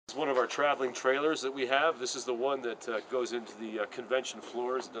It's one of our traveling trailers that we have. This is the one that goes into the convention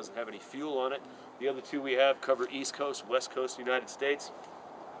floors. It doesn't have any fuel on it. The other two we have cover East Coast, West Coast United States.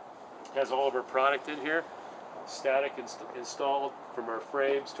 It has all of our product in here. Static installed from our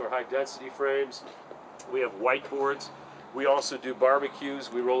frames to our high density frames. We have whiteboards. We also do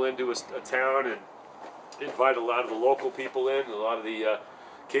barbecues. We roll into a town and invite a lot of the local people in, a lot of the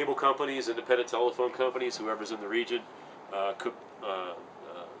cable companies, independent telephone companies, whoever's in the region, cook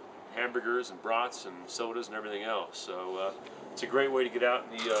hamburgers and brats and sodas and everything else. So it's a great way to get out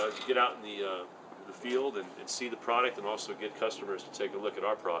in the field and see the product, and also get customers to take a look at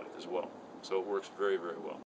our product as well. So it works very, very well.